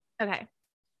Okay.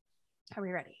 Are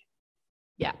we ready?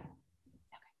 Yeah.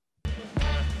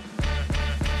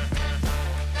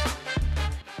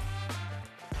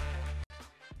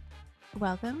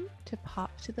 Welcome to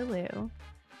Pop to the Lou,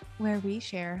 where we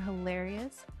share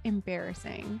hilarious,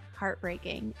 embarrassing,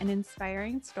 heartbreaking, and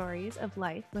inspiring stories of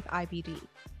life with IBD.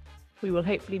 We will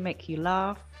hopefully make you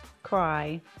laugh,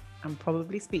 cry, and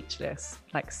probably speechless,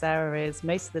 like Sarah is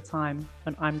most of the time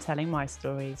when I'm telling my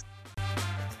stories.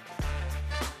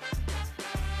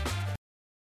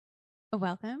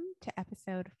 Welcome to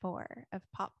episode 4 of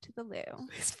Pop to the Lou.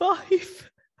 It's 5.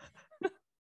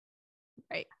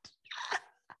 Right.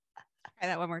 Try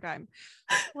that one more time.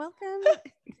 Welcome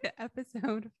to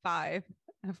episode 5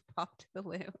 of Pop to the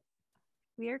Lou.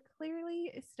 We are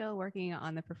clearly still working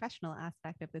on the professional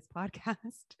aspect of this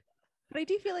podcast, but I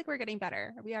do feel like we're getting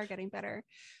better. We are getting better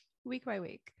week by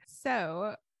week.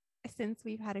 So since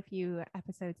we've had a few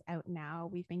episodes out now,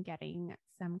 we've been getting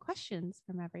some questions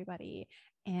from everybody,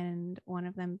 and one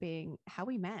of them being how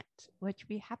we met, which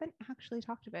we haven't actually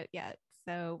talked about yet.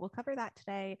 So we'll cover that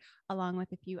today, along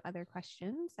with a few other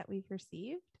questions that we've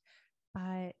received.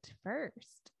 But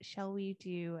first, shall we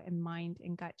do a mind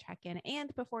and gut check-in?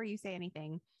 And before you say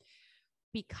anything,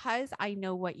 because I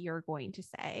know what you're going to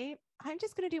say, I'm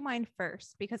just going to do mine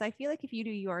first, because I feel like if you do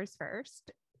yours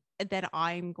first, then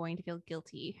I'm going to feel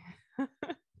guilty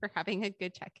for having a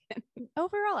good check-in.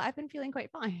 Overall, I've been feeling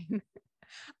quite fine.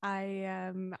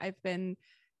 I've been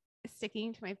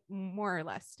more or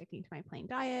less sticking to my plain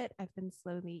diet. I've been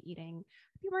slowly eating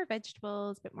a few more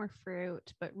vegetables, a bit more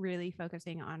fruit, but really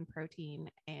focusing on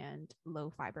protein and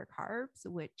low fiber carbs,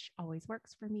 which always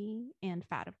works for me, and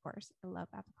fat, of course. I love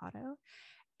avocado.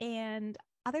 And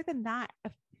other than that,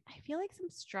 I feel like some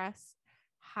stress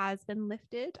has been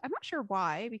lifted. I'm not sure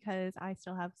why, because I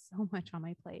still have so much on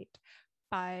my plate,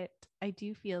 but I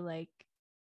do feel like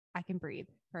I can breathe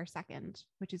for a second,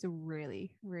 which is a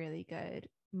really, really good,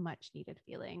 much needed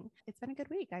feeling. It's been a good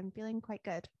week. I'm feeling quite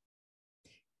good.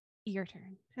 Your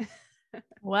turn.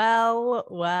 Well.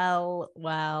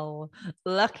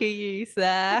 Lucky you,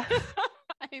 Sarah.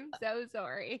 I'm so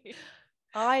sorry.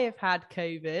 I have had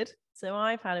COVID, so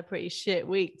I've had a pretty shit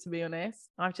week, to be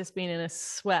honest. I've just been in a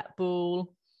sweat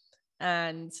ball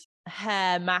and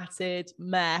hair matted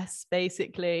mess,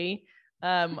 basically.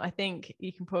 I think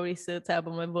you can probably still tell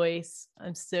by my voice,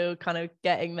 I'm still kind of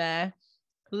getting there.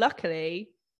 Luckily,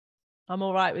 I'm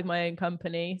all right with my own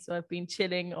company, so I've been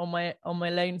chilling on my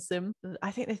lonesome.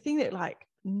 I think the thing that like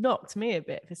knocked me a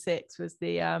bit for 6 was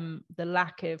the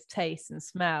lack of taste and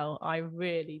smell. I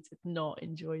really did not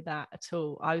enjoy that at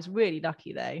all. I was really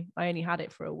lucky though. I only had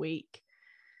it for a week,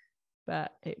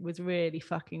 but it was really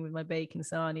fucking with my bacon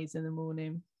sarnies in the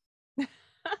morning.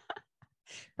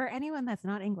 For anyone that's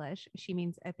not English, she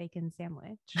means a bacon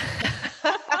sandwich.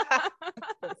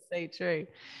 That's so true.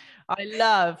 I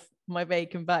love my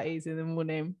bacon butties in the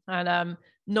morning, and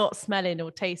not smelling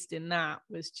or tasting that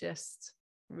was just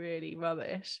really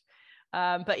rubbish.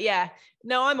 But yeah,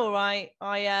 no, I'm all right.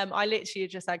 I literally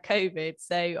just had COVID,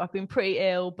 so I've been pretty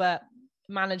ill but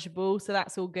manageable, so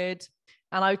that's all good.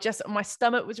 And my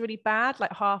stomach was really bad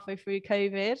like halfway through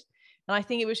COVID, and I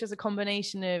think it was just a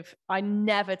combination of I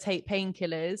never take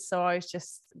painkillers, so I was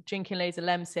just drinking loads of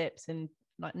Lemsips and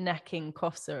like necking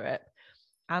cough syrup.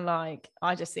 And like,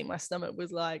 I just think my stomach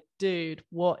was like, dude,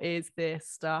 what is this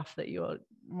stuff that you're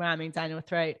ramming down your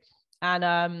throat?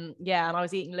 And yeah, and I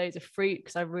was eating loads of fruit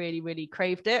because I really, really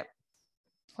craved it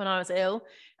when I was ill.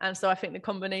 And so I think the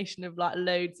combination of like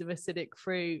loads of acidic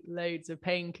fruit, loads of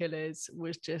painkillers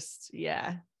was just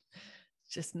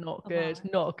not good,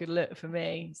 not a good look for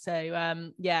me. So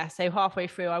yeah, so halfway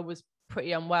through I was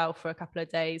pretty unwell for a couple of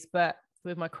days, but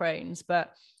with my Crohn's,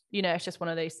 but you know, it's just one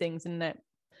of those things, isn't it?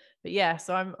 But yeah,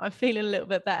 so I'm feeling a little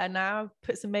bit better now. I've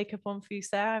put some makeup on for you,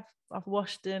 Sarah. I've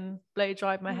washed and blow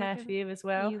dried my hair for you as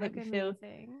well. Hope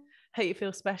you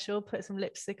feel special. Put some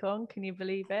lipstick on. Can you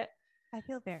believe it? I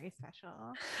feel very special.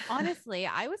 Honestly,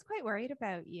 I was quite worried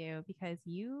about you because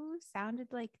you sounded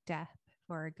like death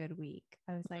for a good week.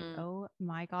 I was like, oh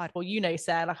my God. Well, you know,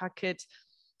 Sarah, like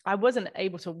I wasn't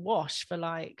able to wash for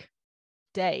like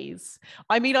days.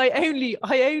 I mean, I only,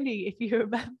 if you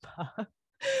remember,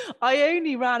 I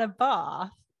only ran a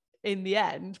bath in the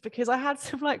end because I had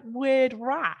some like weird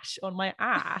rash on my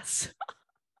ass.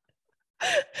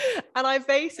 And I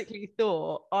basically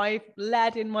thought I've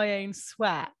led in my own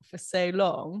sweat for so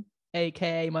long,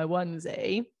 aka my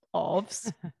onesie,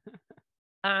 OVS.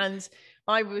 And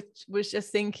I was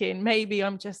just thinking maybe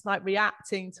I'm just like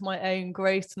reacting to my own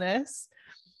grossness.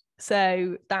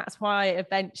 So that's why I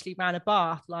eventually ran a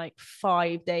bath like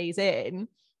 5 days in.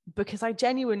 because I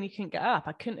genuinely couldn't get up.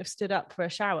 I couldn't have stood up for a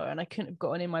shower, and I couldn't have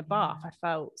gotten in my bath. I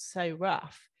felt so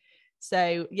rough.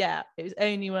 So yeah, it was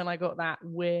only when I got that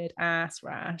weird ass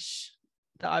rash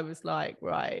that I was like,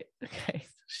 right, okay,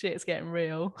 shit's getting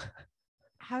real.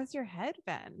 How's your head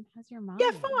been? How's your mind?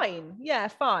 Yeah, fine. Yeah,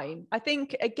 fine. I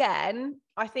think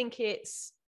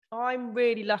I'm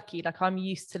really lucky. Like, I'm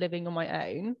used to living on my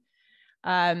own,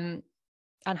 and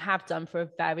have done for a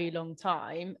very long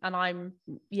time. And I'm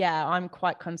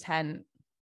quite content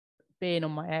being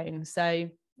on my own. So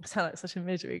I sound like such a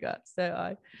misery guts,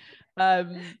 don't I?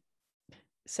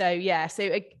 So yeah, so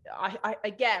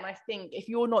I think if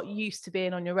you're not used to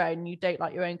being on your own, you don't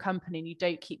like your own company, and you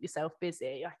don't keep yourself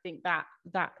busy, I think that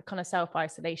kind of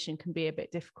self-isolation can be a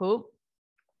bit difficult.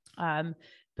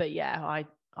 But yeah,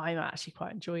 I actually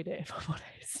quite enjoyed it, if I'm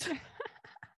honest.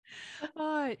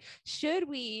 Should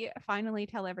we finally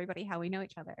tell everybody how we know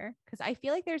each other? Because I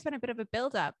feel like there's been a bit of a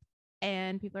build-up,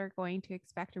 and people are going to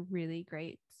expect a really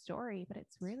great story, but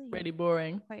it's really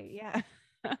boring. Yeah.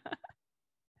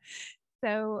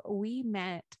 So we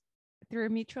met through a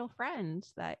mutual friend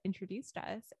that introduced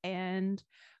us, and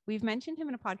we've mentioned him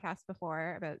in a podcast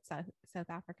before about South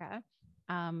Africa.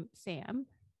 Sam,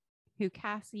 who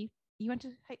Cassie, you went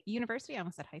to university. I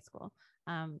almost said high school.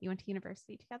 You went to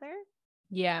university together.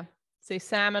 Yeah. So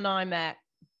Sam and I met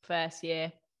first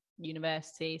year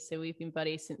university. So we've been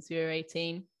buddies since we were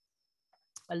 18.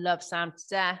 I love Sam to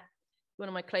death. One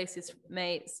of my closest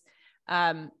mates.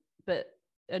 But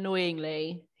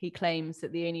annoyingly, he claims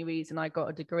that the only reason I got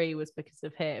a degree was because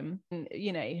of him. And,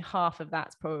 you know, half of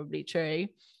that's probably true.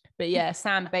 But yeah,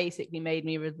 Sam basically made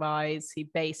me revise. He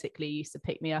basically used to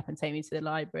pick me up and take me to the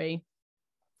library,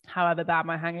 however bad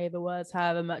my hangover was,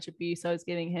 however much abuse I was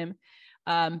giving him.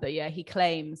 But yeah, he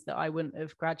claims that I wouldn't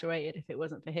have graduated if it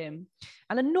wasn't for him.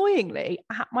 And annoyingly,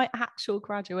 at my actual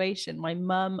graduation, my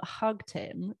mum hugged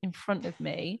him in front of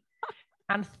me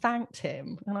and thanked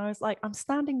him. And I was like, I'm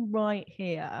standing right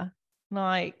here.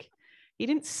 Like, he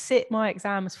didn't sit my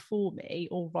exams for me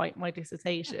or write my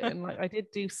dissertation. Like, I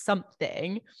did do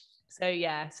something. So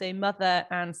yeah, so Mother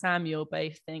and Samuel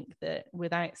both think that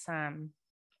without Sam,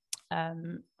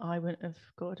 I wouldn't have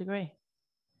got a degree.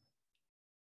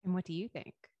 And what do you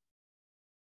think?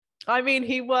 I mean,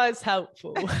 he was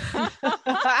helpful.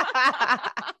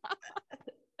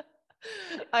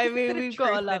 I mean, we've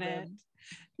got to love him.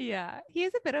 Yeah, he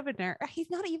is a bit of a nerd. He's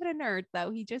not even a nerd,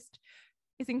 though. He just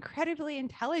is incredibly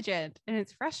intelligent, and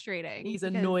it's frustrating. He's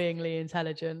annoyingly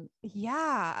intelligent.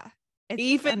 Yeah, it's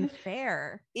even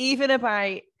unfair. Even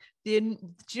about do you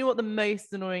know what the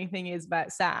most annoying thing is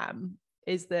about Sam?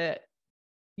 Is that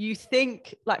you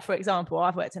think, like, for example,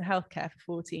 I've worked in healthcare for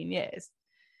 14 years.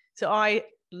 So I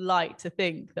like to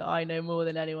think that I know more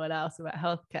than anyone else about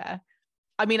healthcare.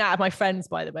 I mean, out of my friends,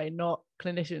 by the way, not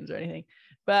clinicians or anything.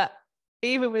 But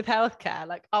even with healthcare,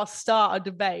 like, I'll start a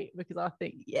debate because I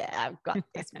think, yeah, I've got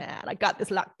this, man. I got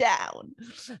this locked down.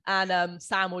 And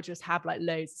Sam will just have like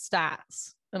loads of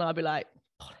stats. And I'll be like,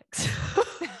 bollocks.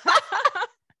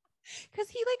 Because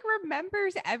he like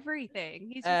remembers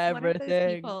everything. He's just one of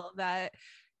those people that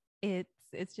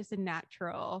it's just a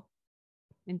natural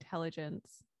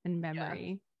intelligence and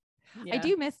memory. Yeah. I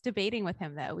do miss debating with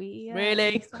him, though. We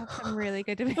have some really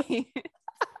good debates.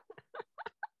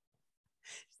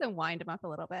 Just to wind him up a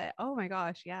little bit. Oh my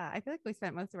gosh, yeah. I feel like we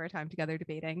spent most of our time together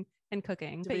debating and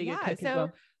cooking. But yeah,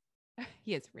 so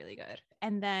he is really good.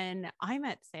 And then I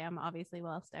met Sam, obviously,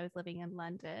 whilst I was living in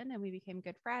London, and we became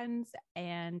good friends.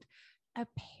 And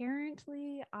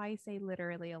apparently, I say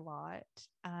literally a lot,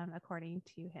 according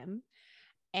to him.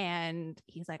 And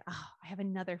he's like, oh, I have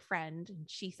another friend, and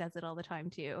she says it all the time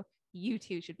too. You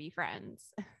two should be friends.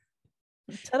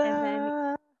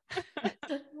 Ta-da!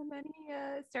 And then he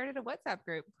started a WhatsApp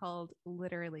group called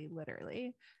Literally,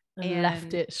 and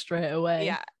left it straight away.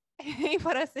 Yeah, he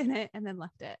put us in it and then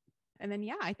left it. And then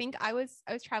yeah, I think I was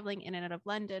traveling in and out of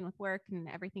London with work and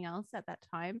everything else at that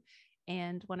time.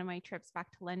 And one of my trips back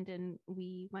to London,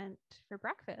 we went for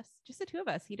breakfast, just the two of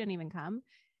us. He didn't even come.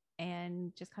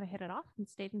 And just kind of hit it off and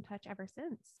stayed in touch ever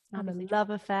since. And the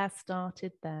love affair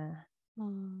started there.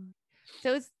 So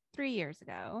it was 3 years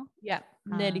ago. Yeah,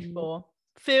 nearly 4.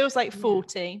 Feels like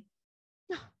 40.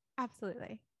 Yeah.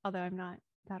 Absolutely. Although I'm not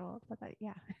that old, but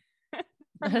yeah.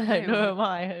 Nor am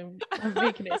I. I'm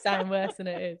making it sound worse than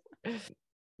it is.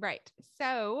 Right.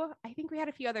 So I think we had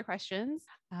a few other questions.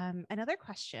 Another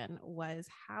question was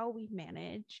how we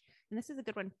manage, and this is a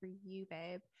good one for you,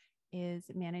 babe, is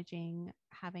managing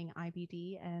having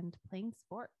IBD and playing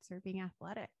sports or being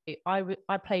athletic.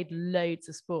 I played loads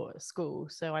of sport at school.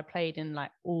 So I played in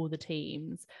like all the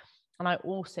teams. And I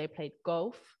also played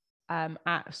golf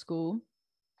at school.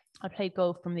 I played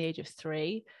golf from the age of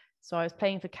 3. So I was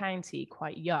playing for county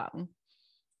quite young.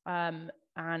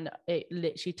 And it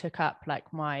literally took up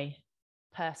like my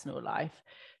personal life.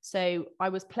 So I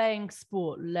was playing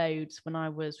sport loads when I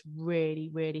was really,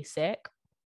 really sick.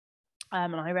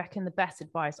 And I reckon the best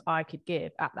advice I could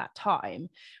give at that time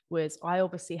was, I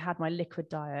obviously had my liquid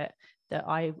diet that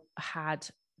I had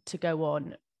to go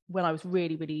on when I was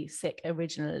really, really sick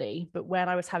originally. But when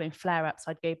I was having flare-ups,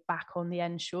 I'd go back on the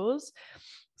Ensures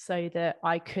so that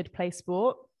I could play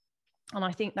sport. And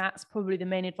I think that's probably the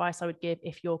main advice I would give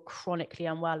if you're chronically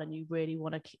unwell and you really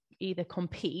want to either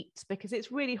compete, because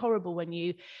it's really horrible when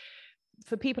you,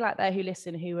 for people out there who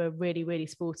listen who are really, really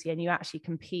sporty and you actually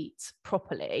compete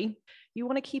properly, you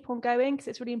want to keep on going because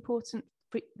it's really important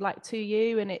like to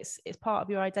you, and it's part of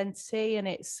your identity, and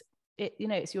it's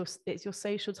your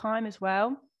social time as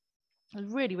well. It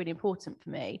was really, really important for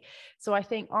me. So I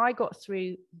think I got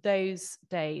through those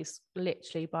days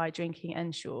literally by drinking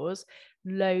Ensures,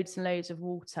 loads and loads of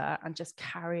water, and just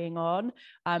carrying on.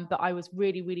 But I was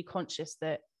really, really conscious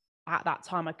that at that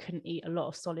time I couldn't eat a lot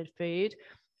of solid food.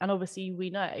 And obviously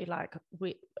we know, like,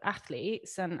 we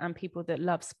athletes and people that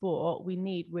love sport, we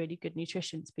need really good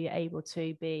nutrition to be able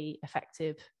to be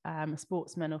effective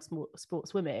sportsmen or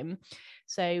sportswomen.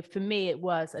 So for me, it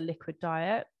was a liquid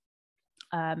diet.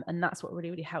 And that's what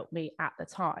really, really helped me at the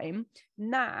time.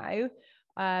 Now,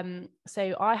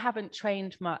 so I haven't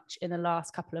trained much in the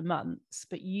last couple of months,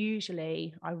 but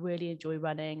usually I really enjoy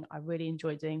running. I really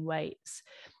enjoy doing weights.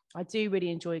 I do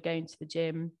really enjoy going to the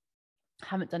gym.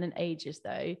 Haven't done in ages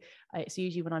though. It's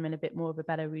usually when I'm in a bit more of a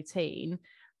better routine.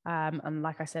 And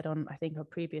like I said on, I think, a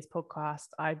previous podcast,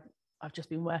 I've just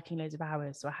been working loads of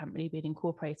hours, so I haven't really been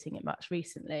incorporating it much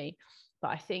recently. But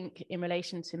I think in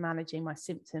relation to managing my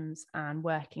symptoms and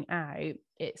working out,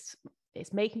 it's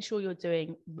making sure you're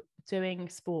doing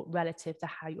sport relative to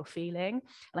how you're feeling.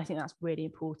 And I think that's really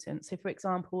important. So for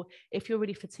example, if you're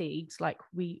really fatigued, like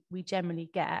we generally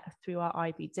get through our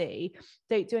IBD,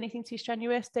 don't do anything too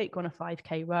strenuous. Don't go on a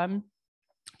 5K run.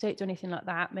 Don't do anything like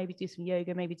that. Maybe do some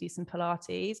yoga, maybe do some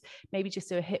Pilates, maybe just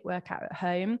do a HIIT workout at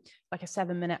home, like a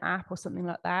 7-minute app or something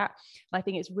like that. And I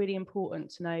think it's really important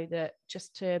to know that,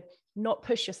 just to not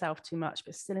push yourself too much,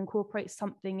 but still incorporate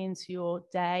something into your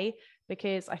day,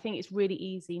 because I think it's really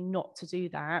easy not to do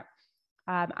that.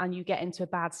 And you get into a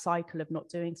bad cycle of not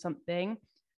doing something.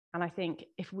 And I think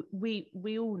if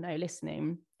we all know,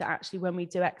 listening, that actually when we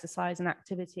do exercise and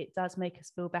activity, it does make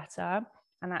us feel better.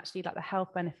 And actually, like, the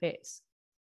health benefits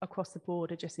across the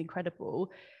board are just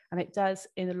incredible. And it does,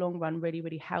 in the long run, really,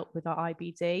 really help with our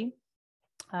IBD.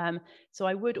 So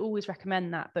I would always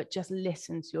recommend that, but just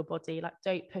listen to your body. Like,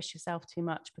 don't push yourself too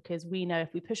much, because we know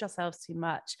if we push ourselves too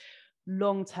much,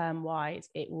 long-term wise,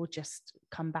 it will just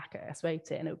come back at us,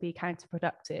 won't it? And it will be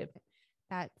counterproductive.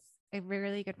 That's a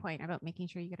really good point about making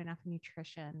sure you get enough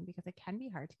nutrition, because it can be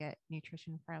hard to get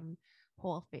nutrition from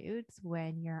whole foods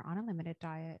when you're on a limited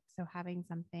diet. So having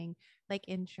something like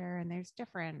Ensure, and there's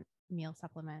different meal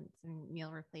supplements and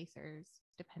meal replacers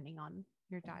depending on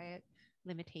your diet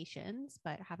limitations,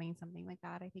 but having something like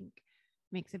that, I think,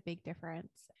 makes a big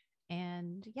difference.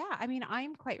 And yeah, I mean,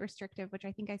 I'm quite restrictive, which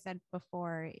I think I said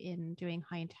before, in doing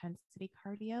high intensity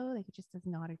cardio. Like, it just does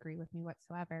not agree with me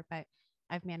whatsoever. But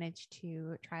I've managed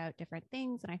to try out different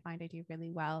things, and I find I do really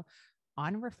well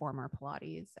on reformer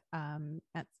Pilates.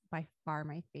 That's by far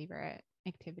my favorite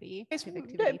activity.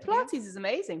 Pilates is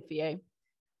amazing for you.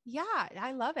 Yeah,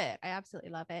 I love it. I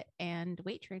absolutely love it. And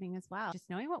weight training as well. Just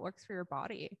knowing what works for your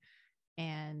body.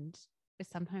 And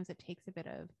sometimes it takes a bit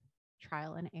of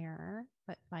trial and error,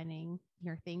 but finding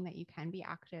your thing that you can be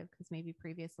active. Because maybe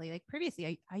previously,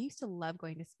 I used to love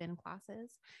going to spin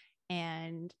classes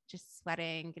and just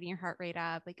sweating, getting your heart rate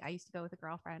up. Like, I used to go with a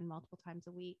girlfriend multiple times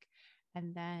a week.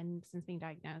 And then since being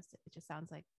diagnosed, it just sounds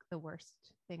like the worst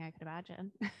thing I could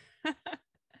imagine.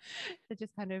 So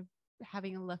just kind of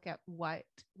having a look at what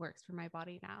works for my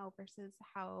body now versus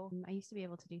how I used to be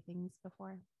able to do things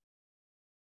before.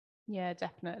 Yeah,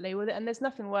 definitely. Well, and there's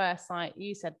nothing worse, like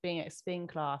you said, being at a spin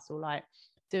class or like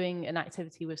doing an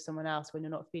activity with someone else when you're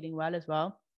not feeling well as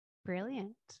well.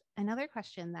 Brilliant. Another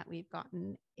question that we've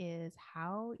gotten is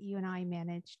how you and I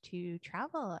managed to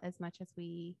travel as much as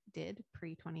we did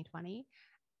pre-2020,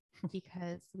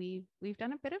 because we've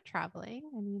done a bit of traveling.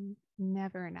 I mean,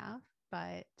 never enough,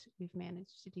 but we've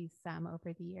managed to do some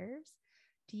over the years.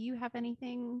 Do you have any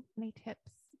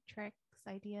tips, tricks,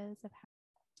 ideas of how?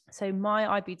 So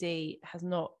my IBD has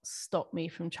not stopped me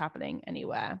from traveling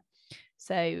anywhere.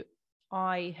 So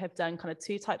I have done kind of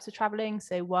 2 types of traveling.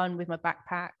 So one with my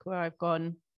backpack, where I've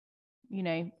gone,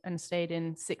 and stayed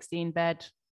in 16-bed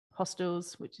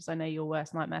hostels, which is, I know, your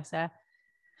worst nightmare, Sarah.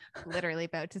 literally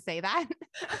about to say that.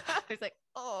 I was like,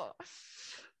 oh,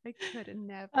 I could have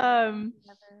never. I'll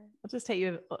just take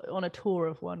you on a tour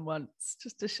of one once,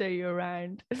 just to show you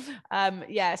around.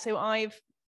 Yeah, so I've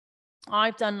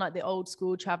done like the old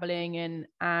school traveling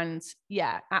and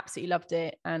yeah, absolutely loved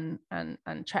it and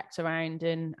trekked around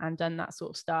and done that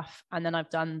sort of stuff. And then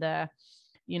I've done the,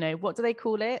 you know, what do they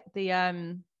call it?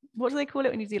 What do they call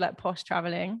it when you do like posh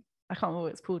traveling? I can't remember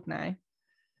what it's called now.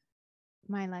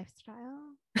 My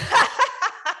lifestyle.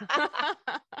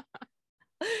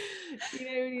 You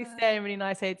know, when you stay in really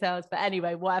nice hotels, but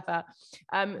anyway, whatever.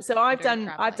 So I've done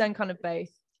kind of both.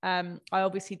 I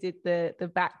obviously did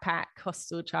the backpack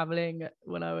hostel traveling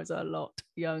when I was a lot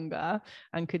younger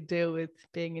and could deal with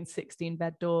being in 16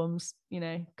 bed dorms, you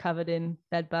know, covered in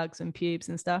bed bugs and pubes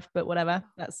and stuff, but whatever,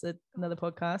 that's another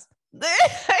podcast.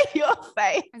 Your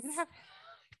face. I'm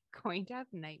going to have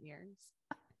nightmares.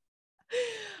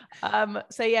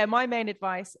 So yeah, my main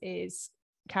advice is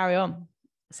carry on.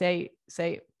 So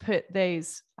put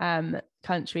those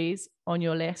countries on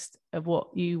your list of what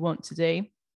you want to do,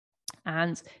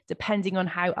 and depending on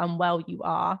how unwell you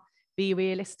are, be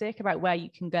realistic about where you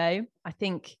can go. I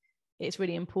think it's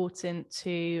really important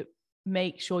to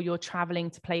make sure you're traveling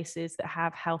to places that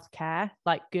have healthcare,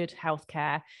 like good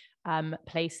healthcare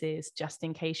places, just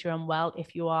in case you're unwell,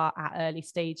 if you are at early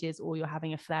stages or you're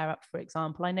having a flare up, for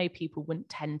example. I know people wouldn't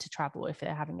tend to travel if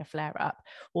they're having a flare up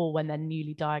or when they're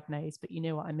newly diagnosed, but you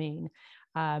know what I mean.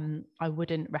 I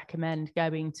wouldn't recommend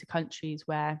going to countries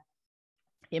where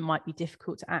it might be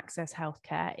difficult to access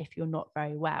healthcare if you're not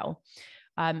very well.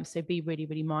 So be really,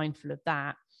 really mindful of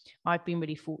that. I've been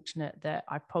really fortunate that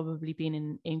I've probably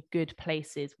been in good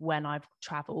places when I've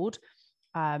traveled,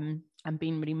 and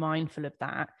been really mindful of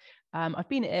that. I've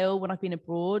been ill when I've been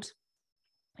abroad.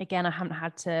 Again, I haven't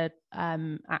had to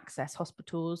access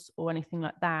hospitals or anything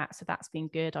like that. So that's been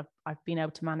good. I've been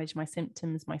able to manage my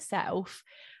symptoms myself.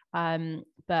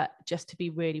 But just to be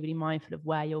really, really mindful of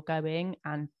where you're going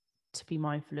and to be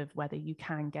mindful of whether you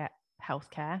can get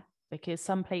healthcare, because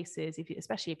some places,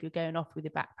 especially if you're going off with a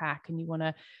backpack and you want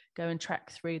to go and trek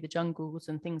through the jungles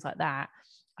and things like that,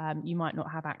 you might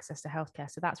not have access to healthcare.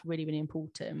 So that's really, really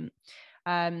important.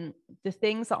 The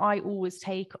things that I always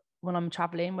take when I'm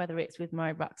traveling, whether it's with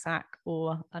my rucksack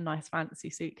or a nice fancy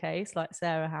suitcase like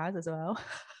Sarah has as well.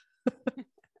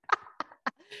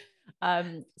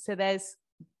 So there's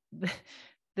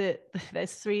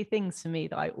there's three things for me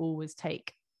that I always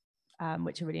take,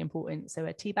 which are really important.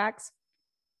 So tea bags.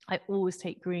 I always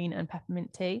take green and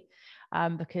peppermint tea,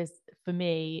 because for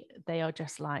me, they are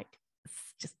just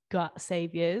gut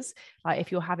saviors. Like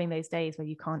if you're having those days where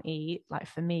you can't eat, like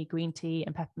for me, green tea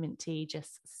and peppermint tea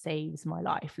just saves my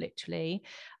life, literally.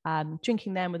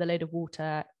 Drinking them with a load of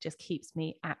water just keeps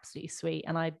me absolutely sweet.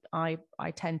 And I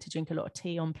tend to drink a lot of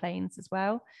tea on planes as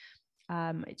well.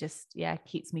 It just,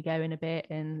 keeps me going a bit,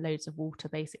 and loads of water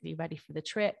basically ready for the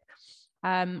trip.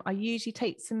 I usually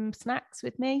take some snacks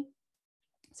with me.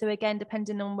 So again,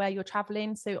 depending on where you're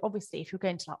traveling. So obviously, if you're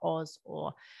going to like Oz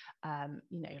or,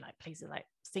 like places like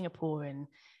Singapore and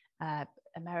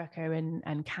America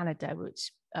and Canada, which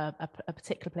are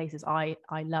particular places I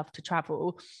love to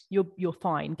travel, you're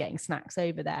fine getting snacks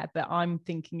over there. But I'm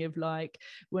thinking of like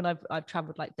when I've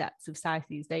traveled like depths of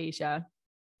Southeast Asia,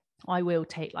 I will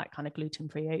take like kind of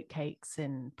gluten-free oatcakes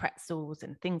and pretzels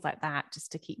and things like that,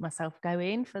 just to keep myself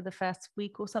going for the first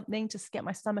week or something, just to get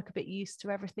my stomach a bit used to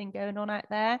everything going on out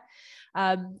there.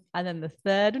 And then the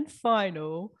third and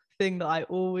final thing that I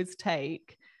always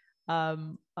take are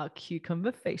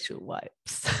cucumber facial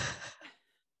wipes.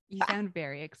 You sound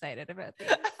very excited about these.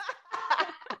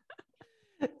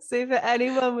 So for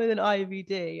anyone with an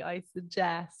IBD, I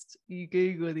suggest you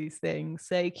Google these things.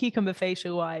 So cucumber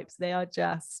facial wipes, they are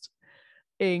just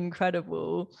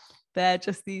incredible. They're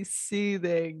just these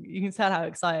soothing, you can tell how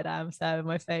excited I am, Sarah, in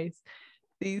my face,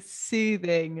 these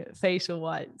soothing facial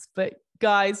wipes. But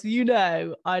guys,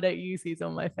 I don't use these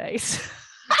on my face.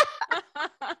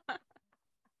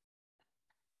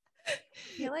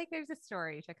 I feel like there's a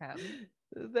story to come.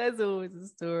 There's always a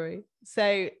story.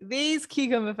 So these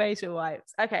cucumber facial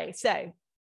wipes. Okay, so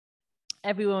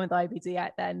everyone with IBD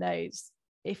out there knows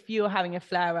if you're having a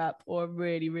flare up or a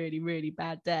really, really, really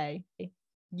bad day,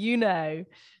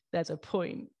 there's a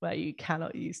point where you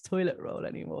cannot use toilet roll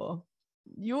anymore.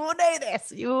 You all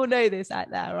know this out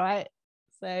there, right?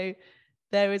 So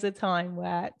there is a time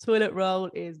where toilet roll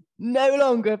is no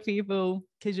longer, people,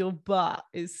 because your butt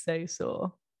is so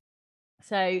sore.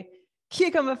 So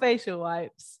cucumber facial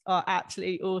wipes are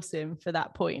absolutely awesome for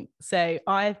that point. So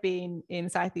I've been in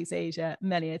Southeast Asia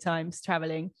many a times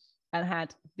traveling and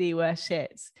had the worst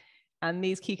shits. And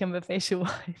these cucumber facial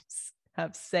wipes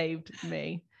have saved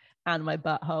me. and my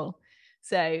butthole.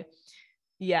 So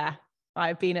yeah,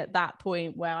 I've been at that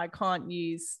point where I can't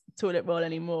use toilet roll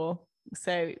anymore.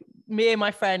 So me and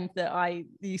my friend that I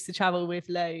used to travel with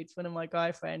loads, one of my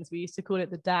guy friends, we used to call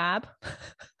it the dab.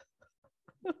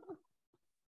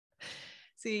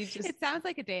 So you just, it sounds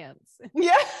like a dance.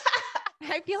 Yeah.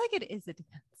 I feel like it is a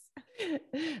dance.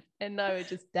 And I would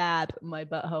just dab my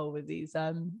butthole with these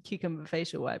cucumber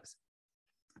facial wipes,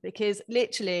 because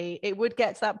literally it would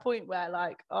get to that point where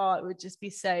like, oh, it would just be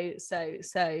so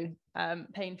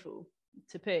painful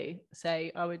to poo. So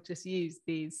I would just use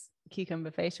these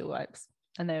cucumber facial wipes,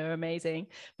 and they were amazing.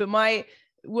 But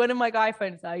one of my guy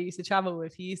friends that I used to travel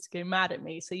with, he used to go mad at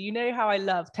me. So you know how I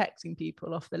love texting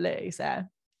people off the loo, Sarah?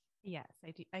 Yes,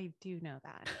 I do know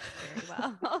that very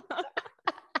well.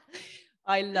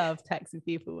 I love texting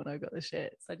people when I've got the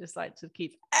shits. I just like to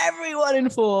keep everyone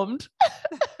informed.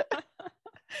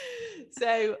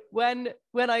 So when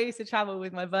I used to travel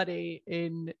with my buddy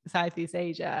in Southeast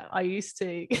Asia, I used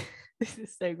to, this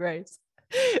is so gross,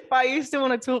 but I used to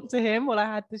want to talk to him while I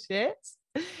had the shits,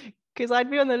 because I'd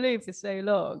be on the loo for so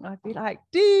long. I'd be like,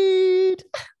 dude,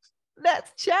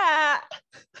 let's chat.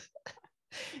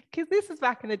 Because this was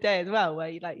back in the day as well, where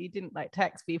you didn't like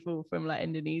text people from like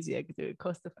Indonesia because it would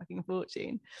cost a fucking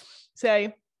fortune. So,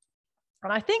 and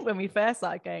I think when we first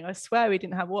started going, I swear we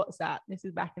didn't have WhatsApp. This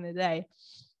is back in the day.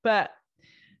 But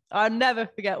I'll never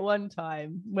forget one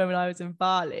time when I was in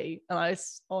Bali and I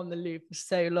was on the loo for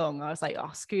so long. I was like,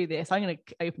 oh, screw this. I'm going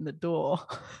to open the door.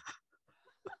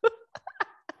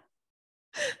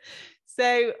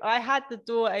 So I had the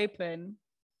door open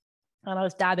and I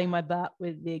was dabbing my butt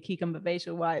with the cucumber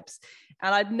facial wipes.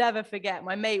 And I'd never forget,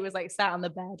 my mate was like sat on the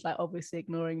bed, like obviously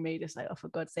ignoring me, just like, oh, for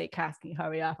God's sake, Cass, can you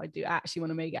hurry up? I do actually want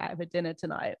to make it out for dinner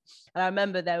tonight. And I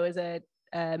remember there was a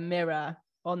mirror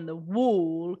on the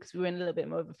wall, because we were in a little bit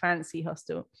more of a fancy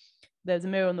hostel. There's a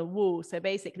mirror on the wall. So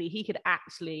basically he could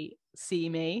actually see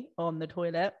me on the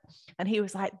toilet. And he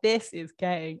was like, this is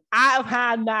getting out of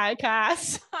hand now,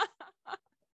 Cass.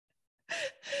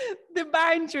 The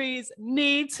boundaries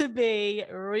need to be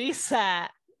reset.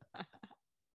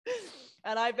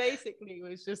 And I basically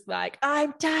was just like,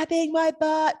 I'm dabbing my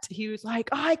butt. He was like,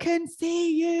 I can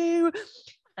see you.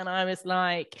 And I was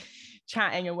like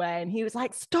chatting away, and he was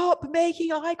like, stop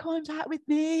making eye contact with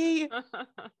me.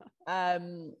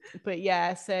 But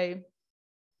yeah, so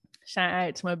shout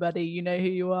out to my buddy, you know who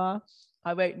you are.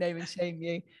 I won't name and shame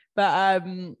you. But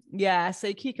yeah,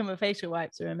 so cucumber facial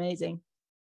wipes are amazing.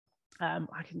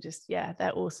 I can just, yeah,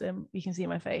 they're awesome. You can see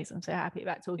my face. I'm so happy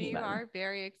about talking about them. You are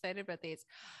very excited about these.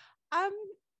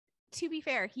 To be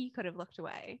fair, he could have looked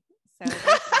away. So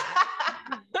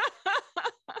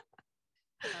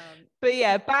but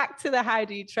yeah, back to the how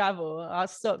do you travel. I'll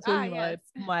stop talking about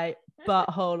my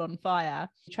butthole on fire.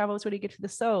 Travel is really good for the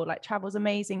soul. Like travel is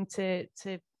amazing to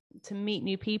meet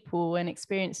new people and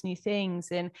experience new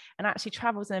things, and actually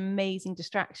travel is an amazing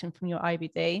distraction from your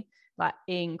IBD. Like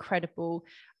incredible.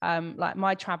 Like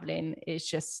my traveling is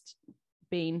just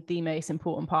been the most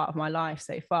important part of my life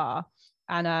so far.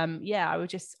 And yeah, I would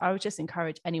just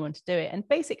encourage anyone to do it. And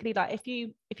basically, like if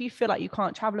you feel like you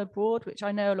can't travel abroad, which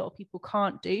I know a lot of people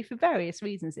can't do for various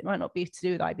reasons, it might not be to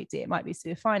do with IBD, it might be to do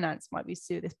with finance, it might be to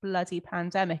do with this bloody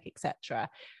pandemic, etc.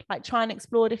 Like try and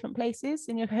explore different places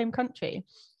in your home country.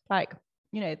 Like,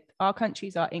 you know, our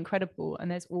countries are incredible,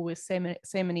 and there's always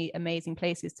so many amazing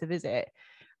places to visit.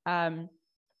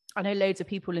 I know loads of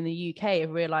people in the UK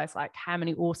have realized like how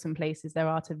many awesome places there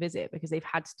are to visit because they've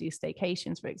had to do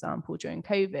staycations, for example, during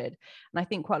COVID. And I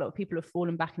think quite a lot of people have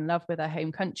fallen back in love with their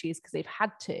home countries because they've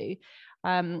had to.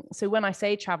 So when I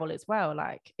say travel as well,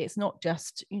 like it's not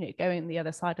just, you know, going the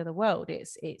other side of the world.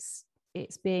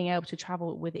 It's being able to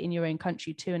travel within your own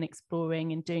country too, and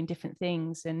exploring and doing different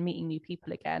things and meeting new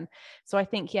people again. So I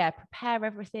think, yeah, prepare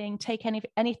everything, take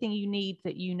anything you need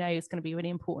that you know is going to be really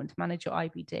important to manage your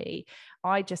IBD.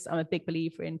 I'm a big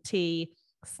believer in tea,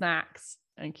 snacks,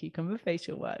 and cucumber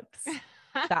facial wipes.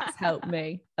 That's helped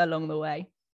me along the way.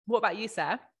 What about you,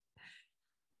 Sarah?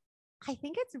 I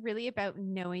think it's really about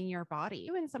knowing your body.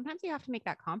 And sometimes you have to make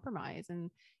that compromise,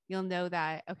 and you'll know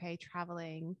that, okay,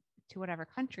 traveling to whatever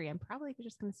country, I'm probably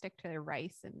just going to stick to the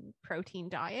rice and protein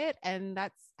diet. And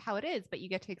that's how it is. But you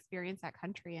get to experience that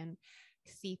country and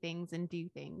see things and do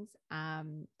things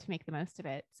to make the most of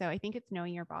it. So I think it's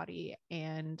knowing your body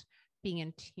and being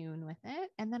in tune with it.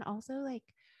 And then also like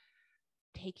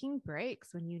taking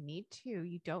breaks when you need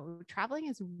to. Traveling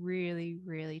is really,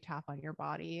 really tough on your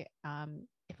body.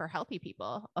 For healthy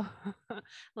people,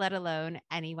 let alone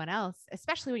anyone else,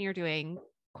 especially when you're doing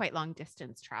quite long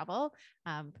distance travel.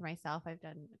 For myself, I've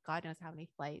done God knows how many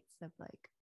flights of like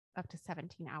up to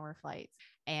 17-hour flights,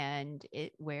 and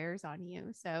it wears on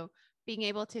you. So being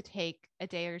able to take a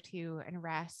day or two and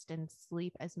rest and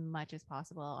sleep as much as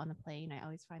possible on the plane, I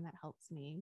always find that helps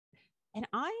me. And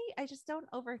I just don't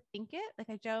overthink it. Like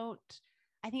I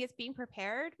think it's being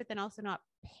prepared, but then also not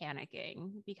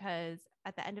panicking, because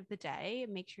at the end of the day,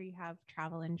 make sure you have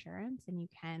travel insurance and you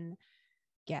can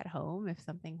get home if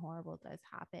something horrible does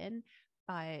happen.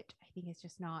 But I think it's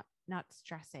just not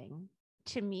stressing.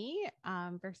 To me,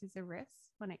 versus the risks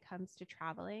when it comes to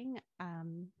traveling,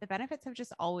 the benefits have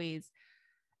just always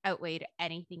outweighed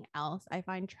anything else. I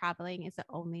find traveling is the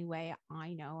only way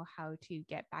I know how to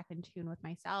get back in tune with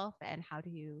myself and how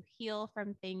to heal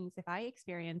from things. If I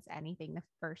experience anything,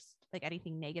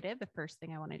 anything negative, the first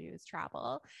thing I want to do is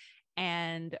travel.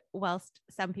 And whilst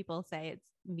some people say it's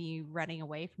me running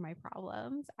away from my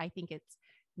problems, I think it's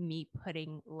me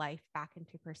putting life back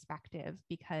into perspective,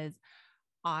 because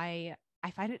I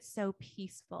find it so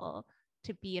peaceful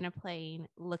to be in a plane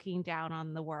looking down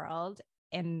on the world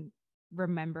and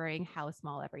remembering how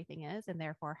small everything is, and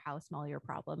therefore how small your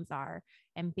problems are,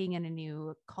 and being in a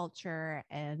new culture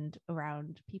and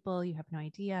around people you have no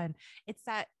idea. And it's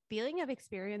that feeling of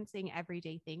experiencing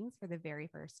everyday things for the very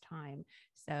first time.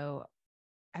 So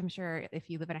I'm sure if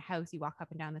you live in a house, you walk up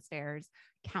and down the stairs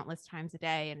countless times a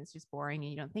day and it's just boring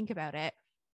and you don't think about it.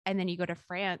 And then you go to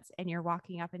France and you're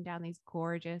walking up and down these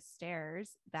gorgeous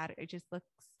stairs that it just looks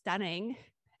stunning.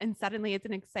 And suddenly it's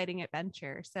an exciting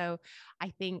adventure. So I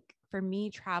think for me,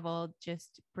 travel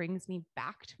just brings me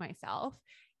back to myself,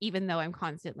 even though I'm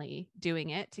constantly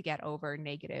doing it to get over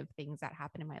negative things that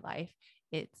happen in my life.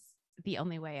 It's the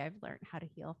only way I've learned how to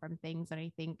heal from things. And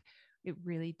I think it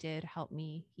really did help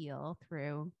me heal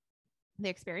through the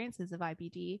experiences of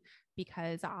IBD,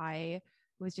 because I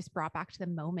was just brought back to the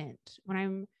moment when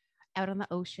I'm out on the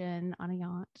ocean on a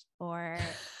yacht or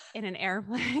in an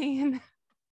airplane,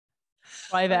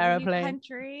 private airplane,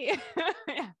 country,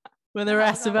 yeah. When the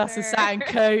rest of us are sat in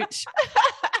coach.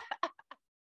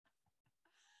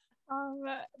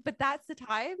 But that's the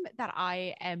time that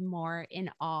I am more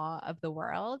in awe of the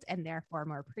world, and therefore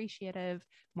more appreciative,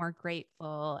 more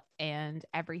grateful, and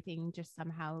everything just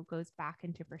somehow goes back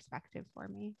into perspective for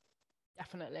me.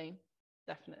 Definitely.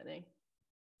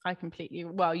 I completely,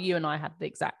 you and I had the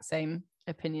exact same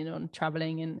opinion on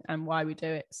traveling and why we do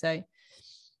it. So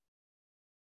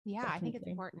yeah, definitely. I think it's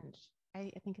important.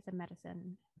 I think it's a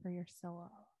medicine for your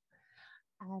soul.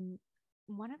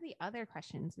 One of the other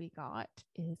questions we got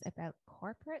is about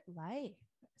corporate life.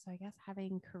 So I guess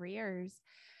having careers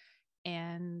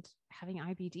and having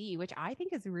IBD, which I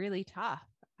think is really tough.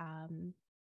 What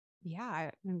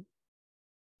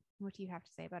do you have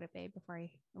to say about it, babe, before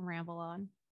I ramble on?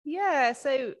 Yeah.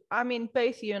 So, I mean,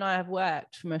 both you and I have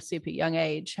worked from a super young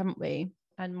age, haven't we?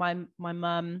 And my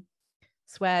mum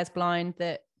swears blind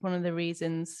that one of the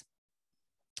reasons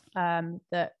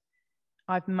that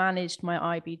I've managed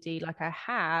my IBD like I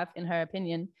have, in her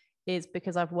opinion, is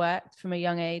because I've worked from a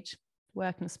young age,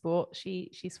 work in sport.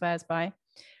 She swears by.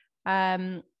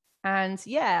 And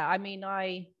yeah, I mean,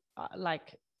 I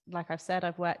like I've said,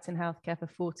 I've worked in healthcare for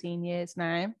 14 years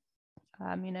now.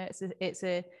 You know, it's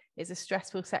a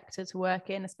stressful sector to work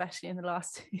in, especially in the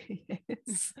last 2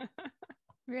 years.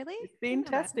 Really? It's been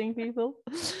testing people.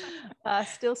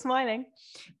 Still smiling.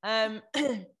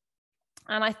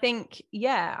 And I think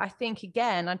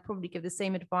again, I'd probably give the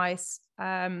same advice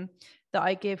that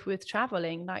I give with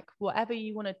traveling. Like, whatever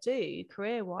you want to do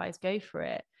career-wise, go for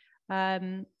it.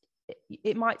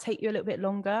 It might take you a little bit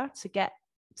longer to get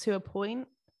to a point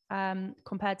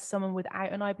compared to someone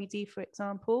without an IBD, for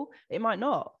example. It might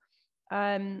not.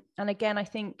 And again, I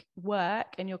think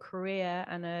work and your career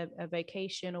and a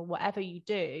vocation or whatever you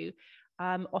do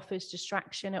offers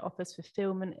distraction, it offers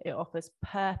fulfillment, it offers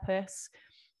purpose.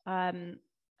 And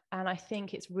I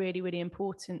think it's really, really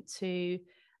important to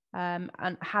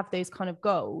and have those kind of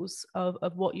goals of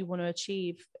what you want to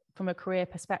achieve from a career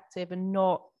perspective, and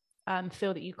not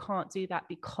feel that you can't do that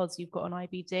because you've got an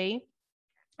IBD.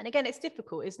 And again, it's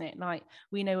difficult, isn't it? Like,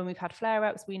 we know when we've had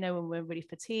flare-ups, we know when we're really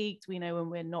fatigued, we know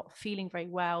when we're not feeling very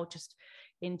well, just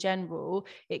in general.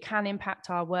 It can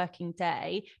impact our working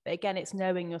day. But again, it's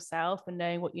knowing yourself and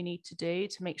knowing what you need to do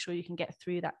to make sure you can get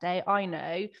through that day. I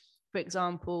know, for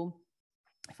example,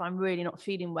 if I'm really not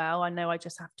feeling well, I know I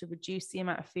just have to reduce the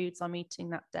amount of foods I'm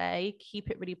eating that day, keep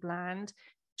it really bland,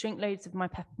 drink loads of my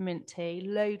peppermint tea,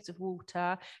 loads of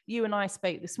water. You and I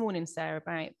spoke this morning, Sarah,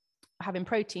 about having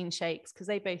protein shakes, because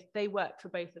they work for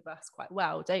both of us quite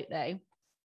well, don't they?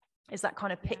 Is that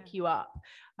kind of pick you up.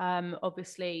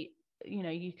 Obviously, you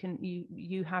know,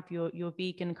 you have your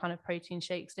vegan kind of protein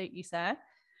shakes, don't you, Sarah?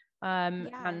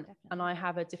 And I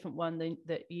have a different one than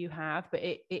that you have, but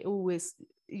it always,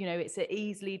 you know, it's an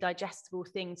easily digestible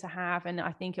thing to have, and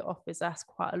I think it offers us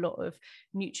quite a lot of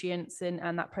nutrients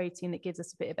and that protein that gives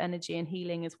us a bit of energy and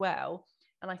healing as well.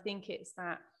 And I think it's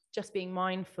that just being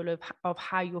mindful of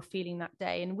how you're feeling that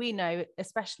day. And we know,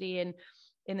 especially in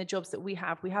the jobs that we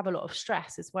have a lot of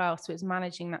stress as well, so it's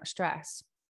managing that stress.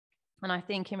 And I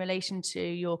think in relation to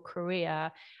your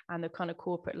career and the kind of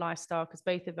corporate lifestyle, because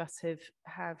both of us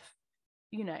have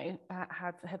you know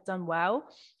have done well,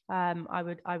 I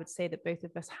would say that both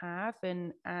of us have,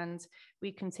 and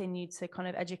we continue to kind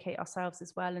of educate ourselves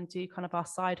as well and do kind of our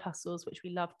side hustles, which we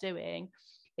love doing.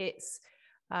 It's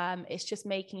just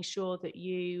making sure that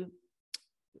you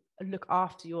look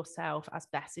after yourself as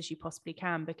best as you possibly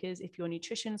can, because if your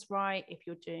nutrition's right, if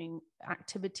you're doing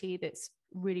activity that's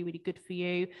really, really good for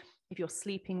you, if you're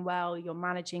sleeping well, you're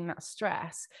managing that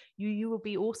stress, you will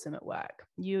be awesome at work.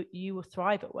 You will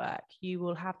thrive at work. You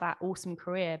will have that awesome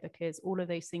career, because all of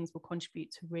those things will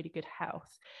contribute to really good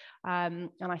health. And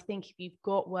I think if you've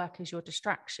got work as your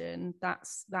distraction,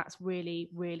 that's really,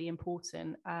 really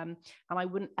important. And I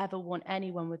wouldn't ever want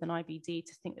anyone with an IBD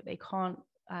to think that they can't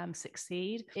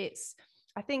succeed.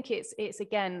 I think it's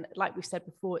again, like we said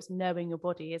before, it's knowing your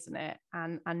body, isn't it?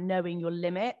 And knowing your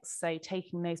limits. So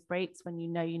taking those breaks when you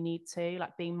know you need to,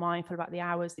 like being mindful about the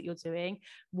hours that you're doing.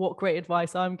 What great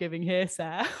advice I'm giving here,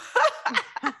 Sarah.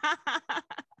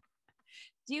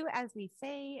 Do as we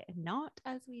say, not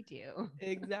as we do.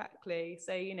 Exactly.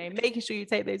 So, you know, making sure you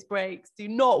take those breaks. Do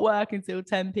not work until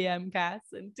 10 p.m, Cass,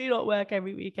 and do not work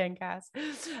every weekend, Cass.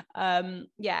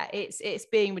 Yeah, it's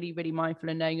being really, really mindful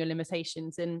and knowing your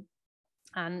limitations, and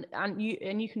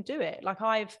you can do it. Like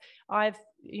I've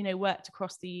you know worked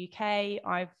across the UK.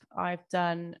 I've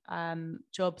done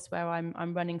jobs where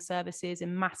I'm running services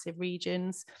in massive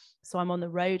regions, so I'm on the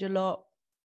road a lot.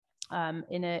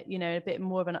 In a bit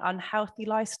more of an unhealthy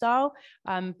lifestyle,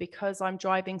 because I'm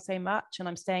driving so much and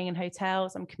I'm staying in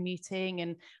hotels, I'm commuting,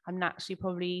 and I'm naturally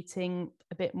probably eating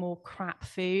a bit more crap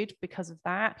food because of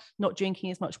that, not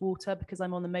drinking as much water because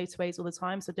I'm on the motorways all the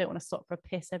time, so I don't want to stop for a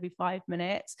piss every 5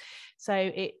 minutes. So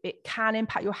it can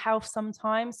impact your health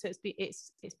sometimes, so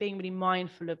it's being really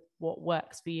mindful of what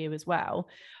works for you as well.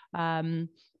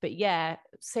 But yeah,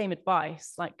 same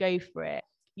advice, like go for it.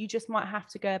 You just might have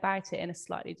to go about it in a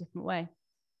slightly different way.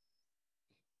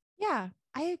 Yeah,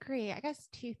 I agree. I guess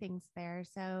two things there.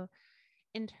 So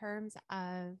in terms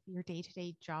of your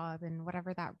day-to-day job and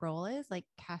whatever that role is, like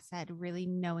Cass said, really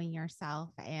knowing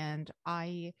yourself. And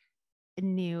I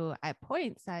knew at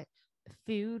points that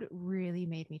food really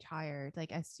made me tired.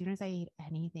 Like as soon as I ate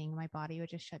anything, my body would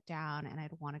just shut down and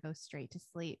I'd want to go straight to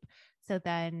sleep. So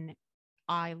then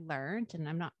I learned, and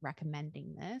I'm not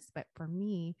recommending this, but for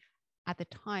me, at the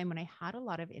time when I had a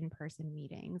lot of in-person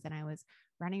meetings and I was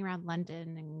running around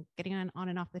London and getting on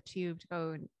and off the tube to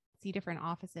go and see different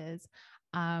offices,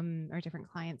 or different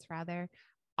clients rather,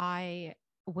 I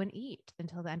wouldn't eat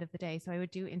until the end of the day. So I would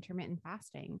do intermittent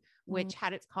fasting, which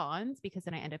had its cons because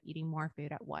then I end up eating more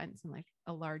food at once and like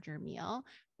a larger meal.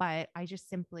 But I just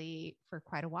simply, for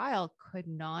quite a while, could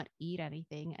not eat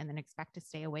anything and then expect to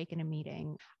stay awake in a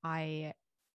meeting. I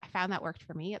found that worked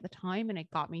for me at the time, and it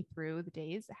got me through the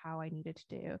days how I needed to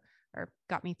do, or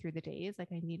got me through the days like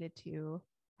I needed to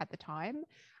at the time.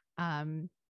 And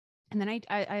then I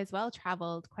as well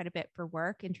traveled quite a bit for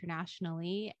work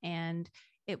internationally, and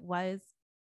it was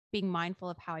being mindful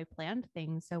of how I planned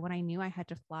things. So when I knew I had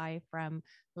to fly from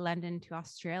London to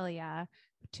Australia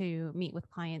to meet with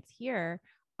clients here,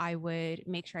 I would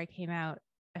make sure I came out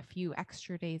a few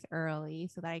extra days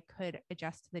early so that I could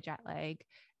adjust to the jet lag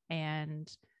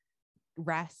and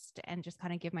rest and just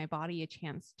kind of give my body a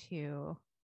chance to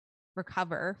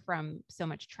recover from so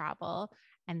much travel,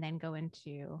 and then go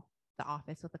into the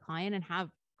office with the client and have,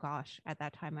 gosh, at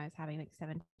that time I was having like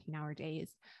 17-hour days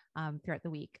throughout the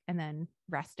week and then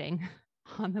resting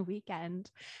on the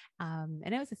weekend. And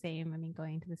it was the same. I mean,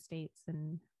 going to the States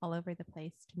and all over the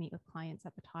place to meet with clients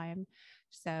at the time.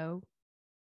 So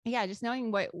yeah, just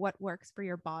knowing what works for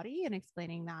your body and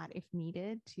explaining that if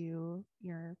needed to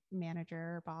your manager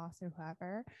or boss or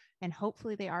whoever, and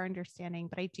hopefully they are understanding.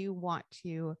 But I do want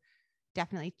to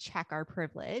definitely check our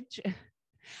privilege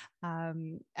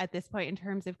at this point in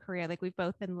terms of career. Like we've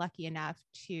both been lucky enough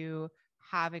to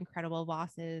have incredible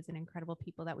bosses and incredible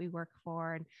people that we work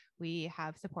for, and we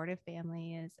have supportive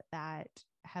families that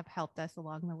have helped us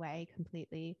along the way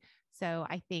completely. So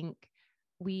I think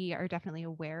we are definitely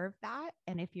aware of that.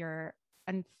 And if you're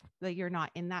and that you're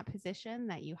not in that position,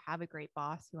 that you have a great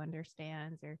boss who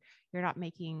understands, or you're not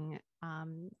making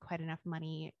quite enough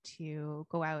money to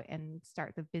go out and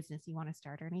start the business you want to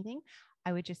start or anything,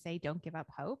 I would just say don't give up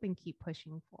hope and keep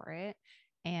pushing for it,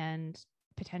 and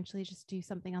potentially just do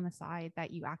something on the side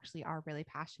that you actually are really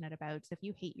passionate about. So if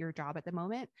you hate your job at the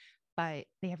moment, but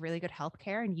they have really good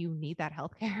healthcare and you need that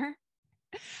healthcare,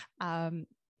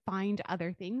 find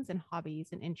other things and hobbies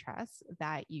and interests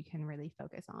that you can really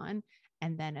focus on,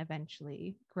 and then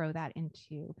eventually grow that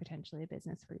into potentially a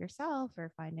business for yourself,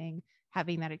 or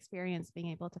having that experience, being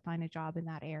able to find a job in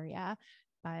that area.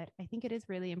 But I think it is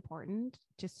really important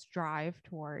to strive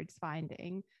towards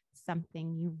finding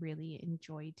something you really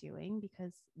enjoy doing,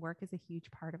 because work is a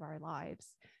huge part of our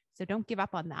lives. So don't give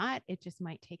up on that. It just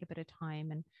might take a bit of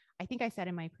time. And I think I said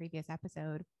in my previous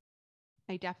episode,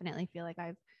 I definitely feel like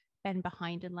I've been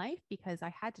behind in life because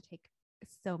I had to take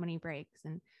so many breaks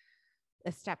and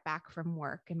a step back from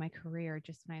work in my career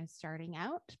just when I was starting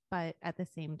out. But at the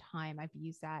same time, I've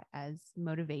used that as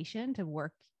motivation to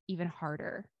work even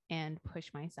harder and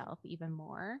push myself even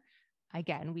more.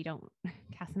 Again,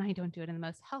 Cass and I don't do it in the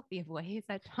most healthy of ways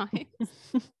at times,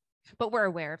 but we're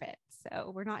aware of it.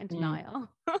 So we're not in denial.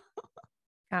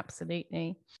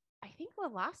 Absolutely. I think the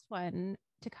last one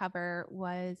to cover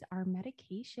was our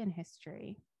medication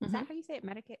history. Is that how you say it?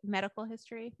 Medical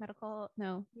history?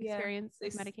 Experience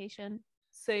with medication.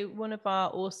 So one of our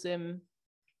awesome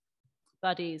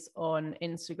buddies on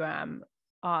Instagram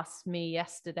asked me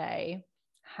yesterday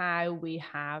how we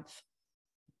have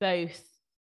both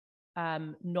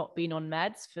not been on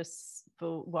meds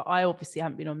for well, I obviously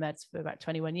haven't been on meds for about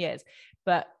 21 years,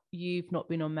 but you've not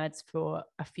been on meds for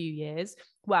a few years.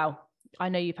 Well, I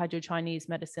know you've had your Chinese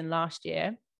medicine last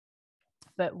year,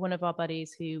 but one of our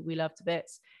buddies who we love to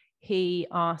bits, he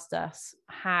asked us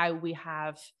how we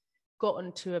have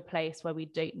gotten to a place where we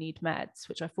don't need meds,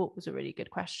 which I thought was a really good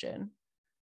question.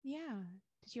 Yeah.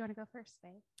 Did you want to go first,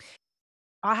 babe?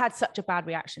 I had such a bad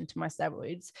reaction to my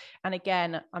steroids. And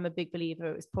again, I'm a big believer.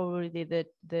 It was probably the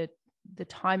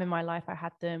time in my life I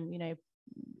had them,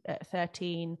 at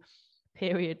 13,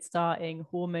 period starting,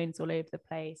 hormones all over the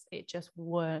place.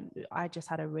 I just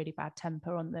had a really bad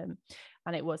temper on them,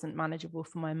 and it wasn't manageable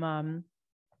for my mum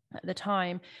at the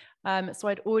time. So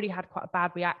I'd already had quite a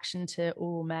bad reaction to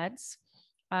oral meds.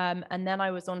 And then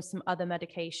I was on some other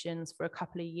medications for a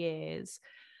couple of years,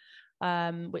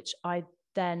 which I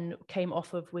then came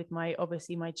off of with my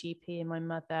GP and my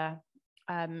mother,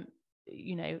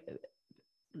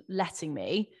 letting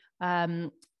me.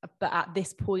 But at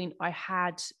this point, I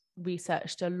had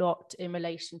researched a lot in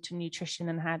relation to nutrition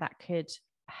and how that could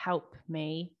help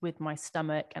me with my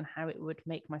stomach and how it would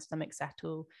make my stomach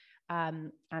settle.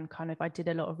 And kind of, I did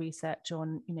a lot of research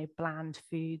on, bland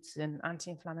foods and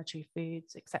anti-inflammatory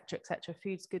foods, et cetera,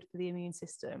 foods good for the immune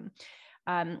system.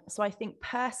 So I think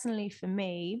personally for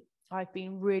me, I've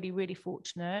been really, really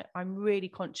fortunate. I'm really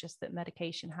conscious that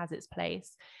medication has its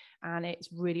place, and it's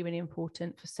really, really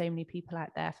important for so many people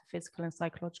out there for physical and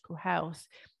psychological health.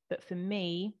 But for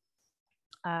me,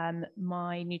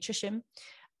 my nutrition,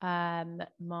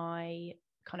 my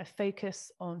kind of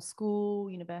focus on school,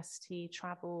 university,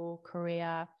 travel,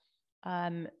 career,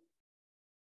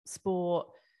 sport,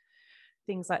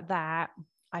 things like that,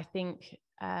 I think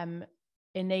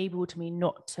enabled me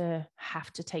not to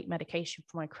have to take medication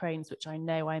for my Crohn's, which I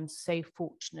know I'm so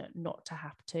fortunate not to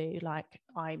have to.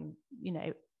 I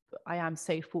am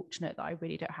so fortunate that I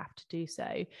really don't have to do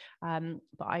so.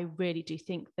 But I really do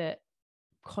think that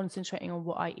concentrating on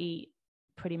what I eat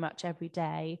pretty much every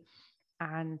day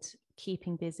and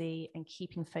keeping busy and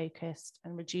keeping focused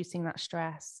and reducing that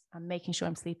stress and making sure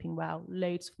I'm sleeping well,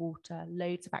 loads of water,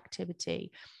 loads of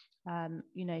activity,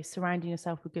 surrounding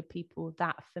yourself with good people,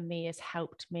 that for me has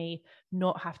helped me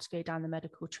not have to go down the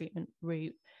medical treatment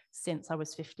route since I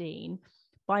was 15.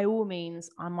 By all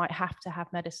means, I might have to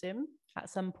have medicine at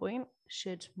some point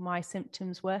should my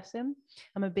symptoms worsen.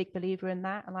 I'm a big believer in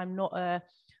that, and I'm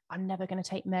never going to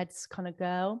take meds kind of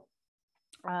girl.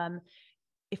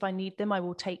 If I need them, I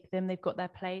will take them. They've got their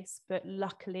place. But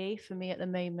luckily for me at the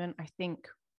moment, I think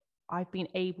I've been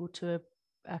able to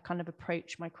kind of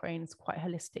approach my Crohn's quite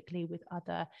holistically with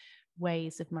other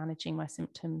ways of managing my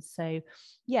symptoms. So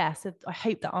I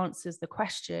hope that answers the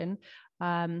question.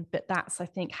 But that's, I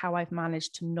think, how I've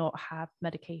managed to not have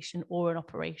medication or an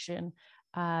operation.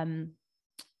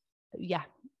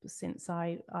 Since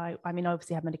I mean, I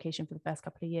obviously had medication for the first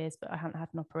couple of years, but I haven't had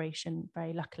an operation,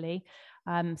 very luckily.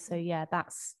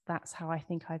 That's how I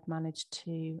think I've managed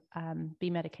to be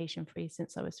medication free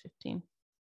since I was 15.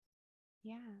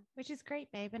 Yeah, which is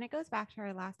great, babe. And it goes back to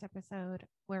our last episode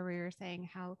where we were saying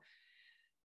how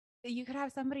you could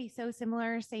have somebody so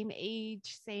similar, same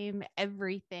age, same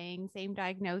everything, same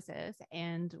diagnosis,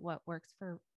 and what works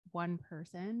for one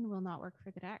person will not work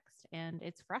for the next. And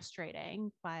it's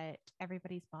frustrating, but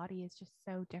everybody's body is just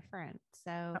so different.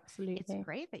 So it's Absolutely.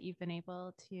 great that you've been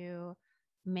able to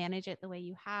manage it the way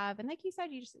you have. And like you said,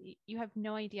 you have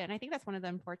no idea. And I think that's one of the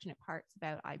unfortunate parts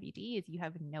about IBD is you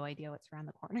have no idea what's around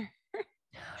the corner.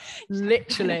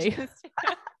 Literally.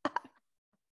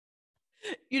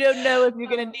 You don't know if you're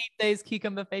going to need those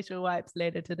cucumber facial wipes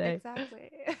later today. Exactly.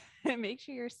 Make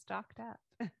sure you're stocked up.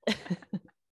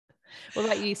 Well,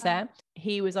 like you said,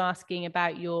 he was asking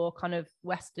about your kind of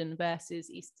Western versus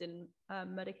Eastern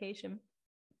medication.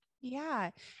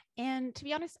 Yeah. And to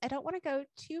be honest, I don't want to go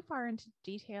too far into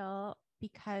detail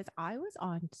because I was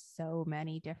on so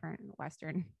many different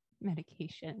Western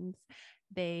medications.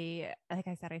 Like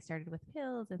I said, I started with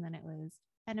pills and then it was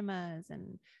enemas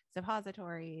and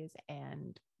suppositories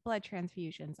and blood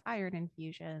transfusions, iron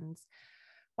infusions,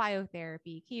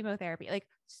 biotherapy, chemotherapy, like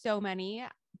so many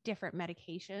different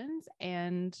medications.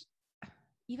 And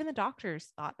even the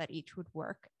doctors thought that each would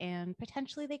work and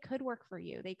potentially they could work for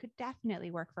you. They could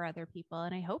definitely work for other people.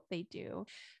 And I hope they do.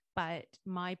 But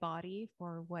my body,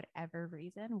 for whatever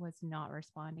reason, was not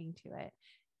responding to it.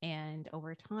 And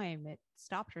over time, it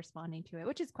stopped responding to it,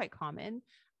 which is quite common,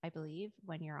 I believe,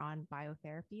 when you're on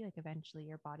biotherapy. Like eventually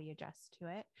your body adjusts to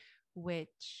it,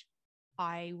 which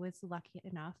I was lucky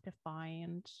enough to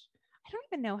find. I don't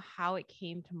even know how it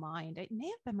came to mind. It may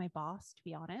have been my boss, to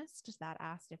be honest, that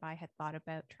asked if I had thought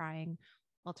about trying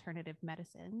alternative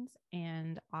medicines.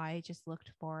 And I just looked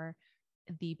for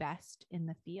the best in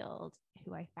the field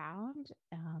who I found.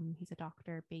 He's a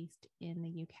doctor based in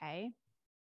the UK.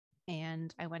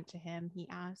 And I went to him. He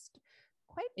asked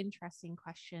quite interesting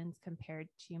questions compared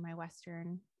to my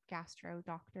Western gastro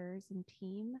doctors and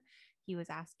team. He was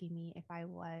asking me if I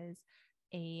was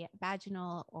a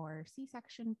vaginal or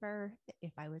C-section birth,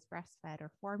 if I was breastfed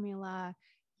or formula.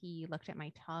 He looked at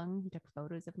my tongue. He took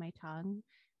photos of my tongue.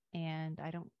 And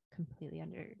I don't completely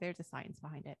there's a science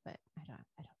behind it, but I don't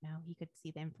know. He could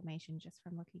see the information just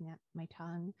from looking at my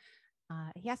tongue.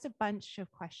 He asked a bunch of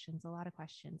questions, a lot of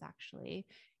questions actually,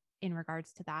 in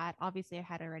regards to that. Obviously, I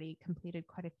had already completed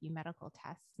quite a few medical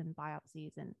tests and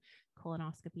biopsies and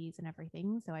colonoscopies and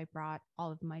everything. So I brought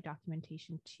all of my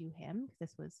documentation to him because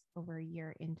this was over a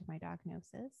year into my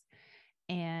diagnosis.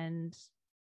 And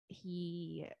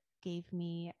he gave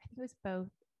me, I think it was both.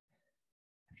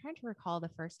 I'm trying to recall the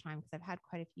first time because I've had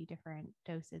quite a few different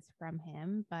doses from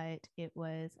him, but it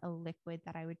was a liquid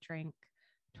that I would drink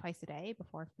twice a day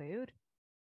before food,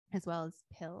 as well as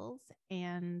pills.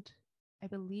 And I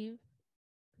believe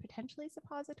potentially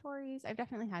suppositories. I've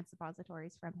definitely had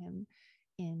suppositories from him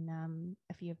in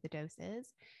a few of the doses.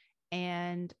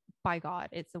 And by God,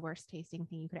 it's the worst tasting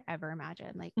thing you could ever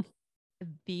imagine. Like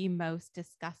the most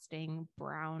disgusting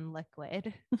brown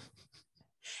liquid.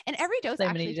 And every dose so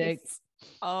actually many jokes.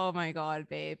 Oh my God,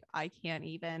 babe. I can't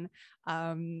even.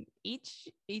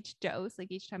 Each dose,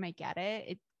 like each time I get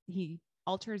it, he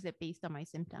alters it based on my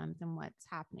symptoms and what's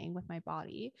happening with my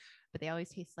body, but they always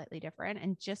taste slightly different.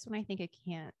 And just when I think it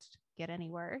can't get any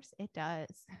worse, it does.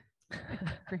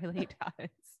 It really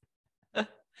does.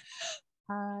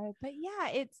 But yeah,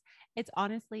 it's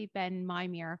honestly been my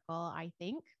miracle, I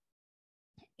think,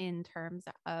 in terms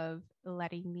of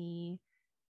letting me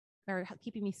or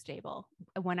keeping me stable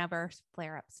whenever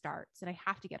flare up starts. And I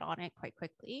have to get on it quite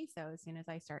quickly. So as soon as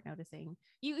I start noticing,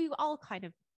 you all kind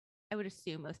of, I would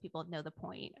assume most people know the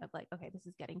point of like, okay, this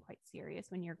is getting quite serious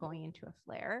when you're going into a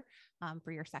flare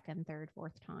for your second, third,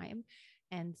 fourth time.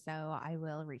 And so I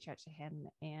will reach out to him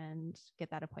and get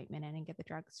that appointment in and get the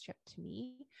drugs shipped to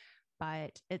me.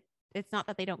 But it's not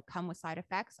that they don't come with side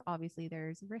effects. Obviously,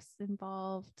 there's risks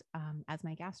involved, as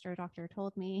my gastro doctor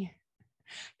told me,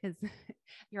 because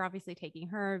you're obviously taking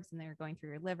herbs and they're going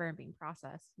through your liver and being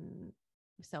processed and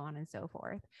so on and so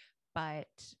forth. But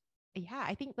yeah,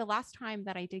 I think the last time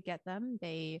that I did get them,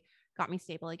 they got me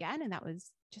stable again. And that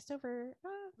was just over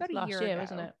about a year ago.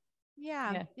 Wasn't it?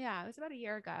 Yeah. It was about a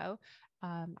year ago.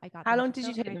 I got How long did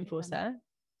you take them for, Sarah?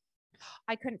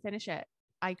 I couldn't finish it.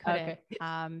 I couldn't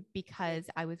because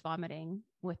I was vomiting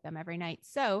with them every night.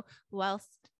 So whilst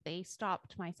they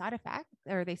stopped my side effect,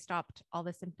 or they stopped all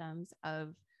the symptoms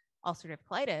of ulcerative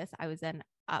colitis, I was then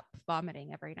up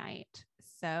vomiting every night.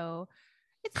 So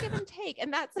it's give and take.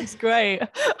 And that's great.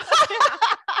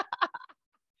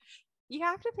 You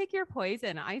have to pick your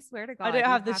poison. I swear to God. I don't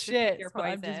have the shit, but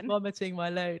I'm just vomiting my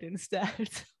load instead.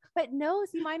 But no,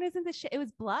 see, mine wasn't the shit. It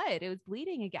was blood. It was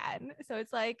bleeding again. So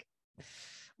it's like,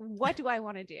 what do I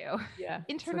want to do? Yeah.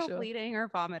 Internal sure. bleeding or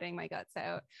vomiting my guts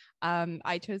out.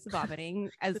 I chose the vomiting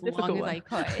as It's a difficult long as one. I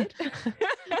could.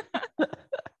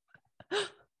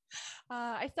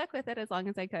 I stuck with it as long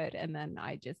as I could. And then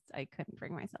I couldn't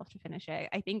bring myself to finish it.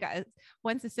 I think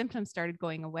once the symptoms started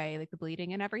going away, like the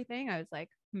bleeding and everything, I was like,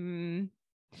 do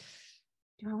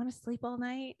I want to sleep all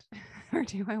night or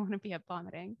do I want to be up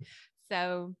vomiting?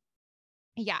 So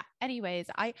yeah, anyways,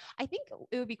 I think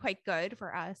it would be quite good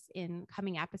for us in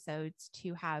coming episodes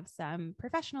to have some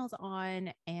professionals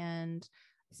on and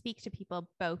speak to people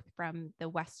both from the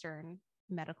Western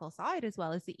medical side as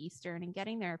well as the Eastern, and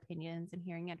getting their opinions and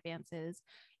hearing advances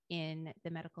in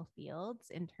the medical fields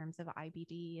in terms of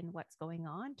IBD and what's going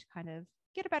on, to kind of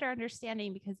get a better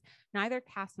understanding, because neither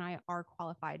Cass and I are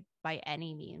qualified by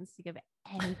any means to give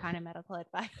any kind of medical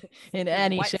advice in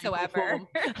any whatsoever.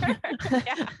 shape or form.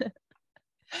 Yeah.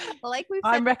 Like we've said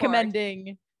I'm before,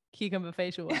 recommending cucumber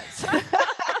facial wax.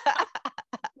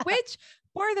 which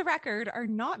for the record are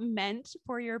not meant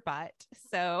for your butt.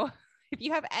 So if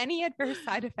you have any adverse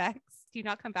side effects, do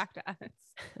not come back to us.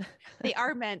 They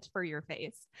are meant for your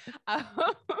face.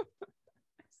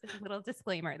 Just a little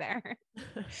disclaimer there.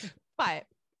 But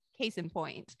case in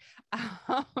point,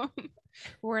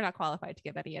 we're not qualified to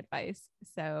give any advice.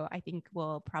 So I think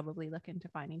we'll probably look into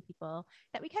finding people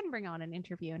that we can bring on an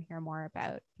interview and hear more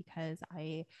about, because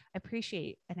I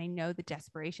appreciate and I know the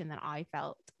desperation that I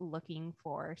felt looking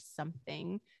for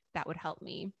something that would help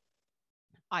me.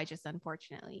 I just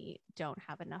unfortunately don't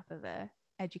have enough of a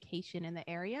education in the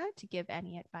area to give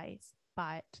any advice.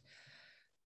 But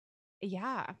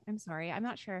yeah, I'm sorry. I'm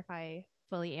not sure if I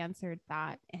fully answered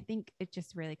that. I think it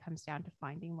just really comes down to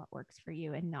finding what works for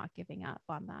you and not giving up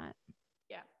on that.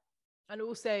 Yeah. And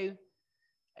also,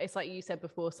 it's like you said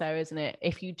before, Sarah, isn't it?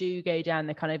 If you do go down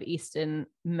the kind of Eastern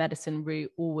medicine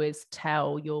route, always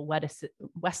tell your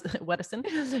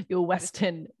your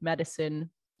Western medicine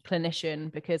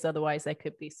clinician, because otherwise there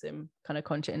could be some kind of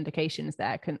contraindications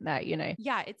there, couldn't there?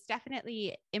 Yeah, it's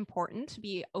definitely important to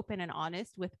be open and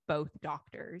honest with both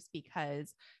doctors,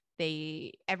 because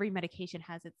every medication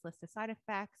has its list of side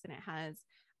effects and it has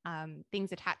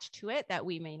things attached to it that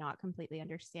we may not completely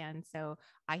understand. So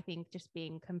I think just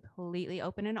being completely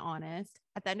open and honest.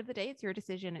 At the end of the day, it's your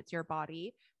decision, it's your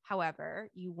body. However,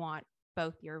 you want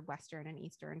both your Western and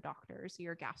Eastern doctors,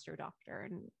 your gastro doctor,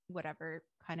 and whatever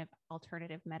kind of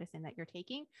alternative medicine that you're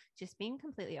taking, just being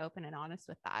completely open and honest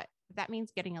with that. If that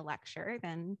means getting a lecture,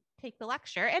 then take the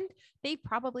lecture. And they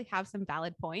probably have some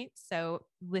valid points. So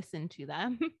listen to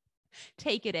them,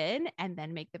 take it in, and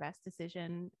then make the best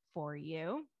decision for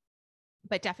you.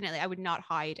 But definitely, I would not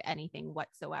hide anything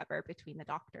whatsoever between the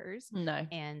doctors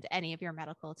and any of your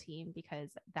medical team, because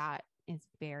that is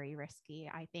very risky,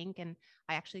 I think. And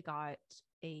I actually got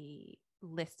a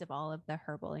list of all of the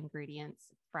herbal ingredients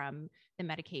from the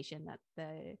medication that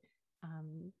the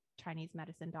Chinese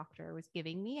medicine doctor was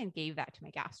giving me, and gave that to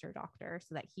my gastro doctor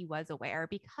so that he was aware,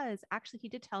 because actually he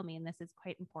did tell me, and this is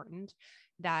quite important,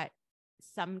 that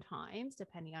sometimes,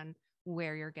 depending on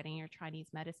where you're getting your Chinese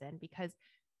medicine, because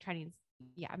Chinese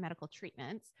medical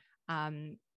treatments,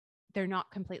 they're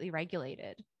not completely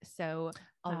regulated. So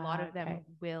a lot of them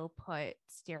will put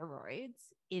steroids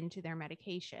into their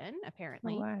medication,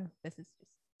 apparently. Oh, wow. This is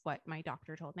just what my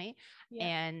doctor told me. Yeah.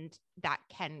 And that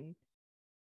can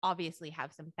obviously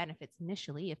have some benefits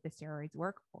initially if the steroids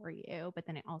work for you, but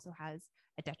then it also has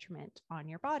a detriment on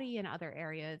your body and other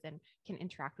areas, and can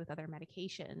interact with other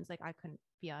medications. Like I couldn't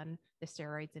be on the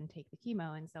steroids and take the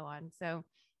chemo and so on. So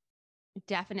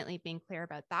definitely being clear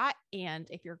about that. And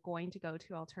if you're going to go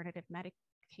to alternative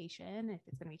medication, if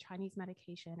it's going to be Chinese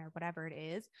medication or whatever it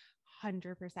is,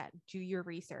 100% do your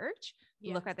research,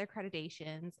 look at their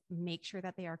accreditations, make sure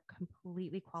that they are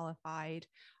completely qualified.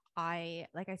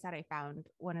 Like I said, I found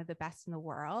one of the best in the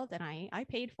world, and I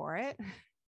paid for it.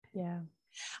 Yeah.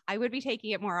 I would be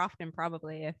taking it more often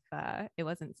probably if it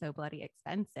wasn't so bloody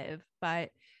expensive. But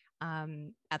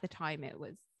at the time it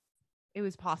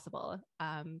was possible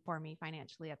for me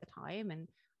financially at the time. And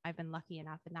I've been lucky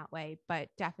enough in that way. But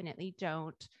definitely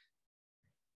don't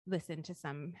listen to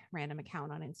some random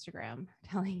account on Instagram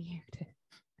telling you to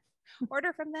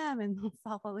order from them and they'll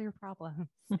solve all your problems.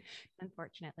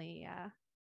 Unfortunately,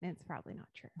 it's probably not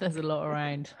true. There's a lot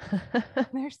around.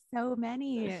 There's so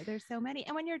many.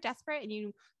 And when you're desperate and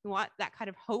you want that kind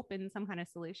of hope and some kind of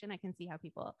solution, I can see how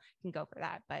people can go for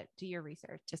that. But do your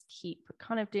research. Just keep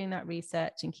kind of doing that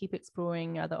research and keep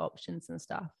exploring other options and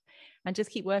stuff. And just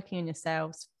keep working on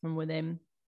yourselves from within.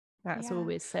 That's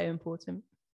always so important.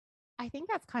 I think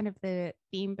that's kind of the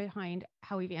theme behind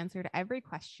how we've answered every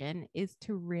question, is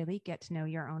to really get to know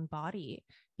your own body,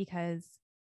 because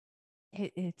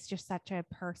it's just such a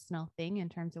personal thing in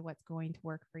terms of what's going to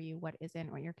work for you, what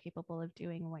isn't, what you're capable of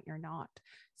doing, what you're not.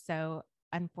 So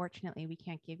unfortunately, we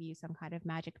can't give you some kind of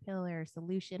magic pill or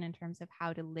solution in terms of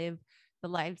how to live the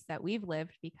lives that we've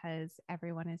lived, because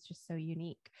everyone is just so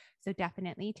unique. So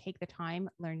definitely take the time,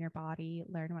 learn your body,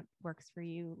 learn what works for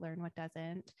you, learn what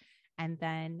doesn't, and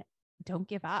then don't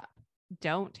give up.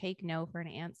 Don't take no for an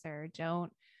answer.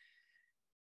 Don't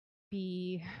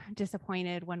be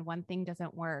disappointed when one thing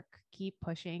doesn't work. Keep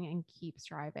pushing and keep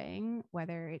striving,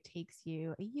 whether it takes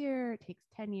you a year, it takes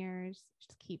 10 years,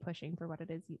 just keep pushing for what it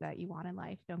is that you want in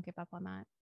life. Don't give up on that.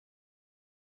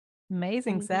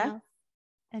 Amazing, Seth.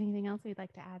 Anything else you'd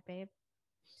like to add, babe?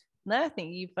 No, I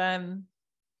think you've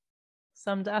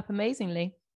summed it up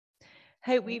amazingly.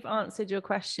 Hope we've answered your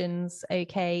questions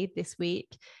okay this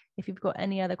week. If you've got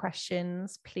any other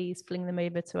questions, please fling them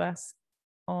over to us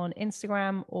on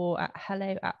Instagram or at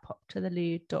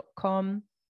hello@poptotheloo.com.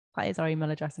 That is our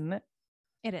email address, isn't it?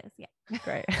 It is, yeah.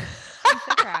 Great. I'm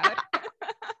so proud.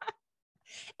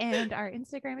 And our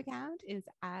Instagram account is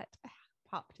at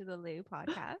Pop to the Loo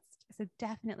podcast. So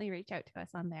definitely reach out to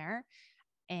us on there.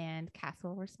 And Cass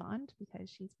will respond because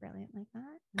she's brilliant like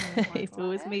that. It's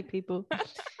always me, people.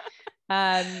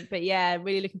 But yeah,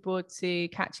 really looking forward to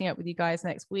catching up with you guys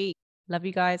next week. Love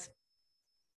you guys.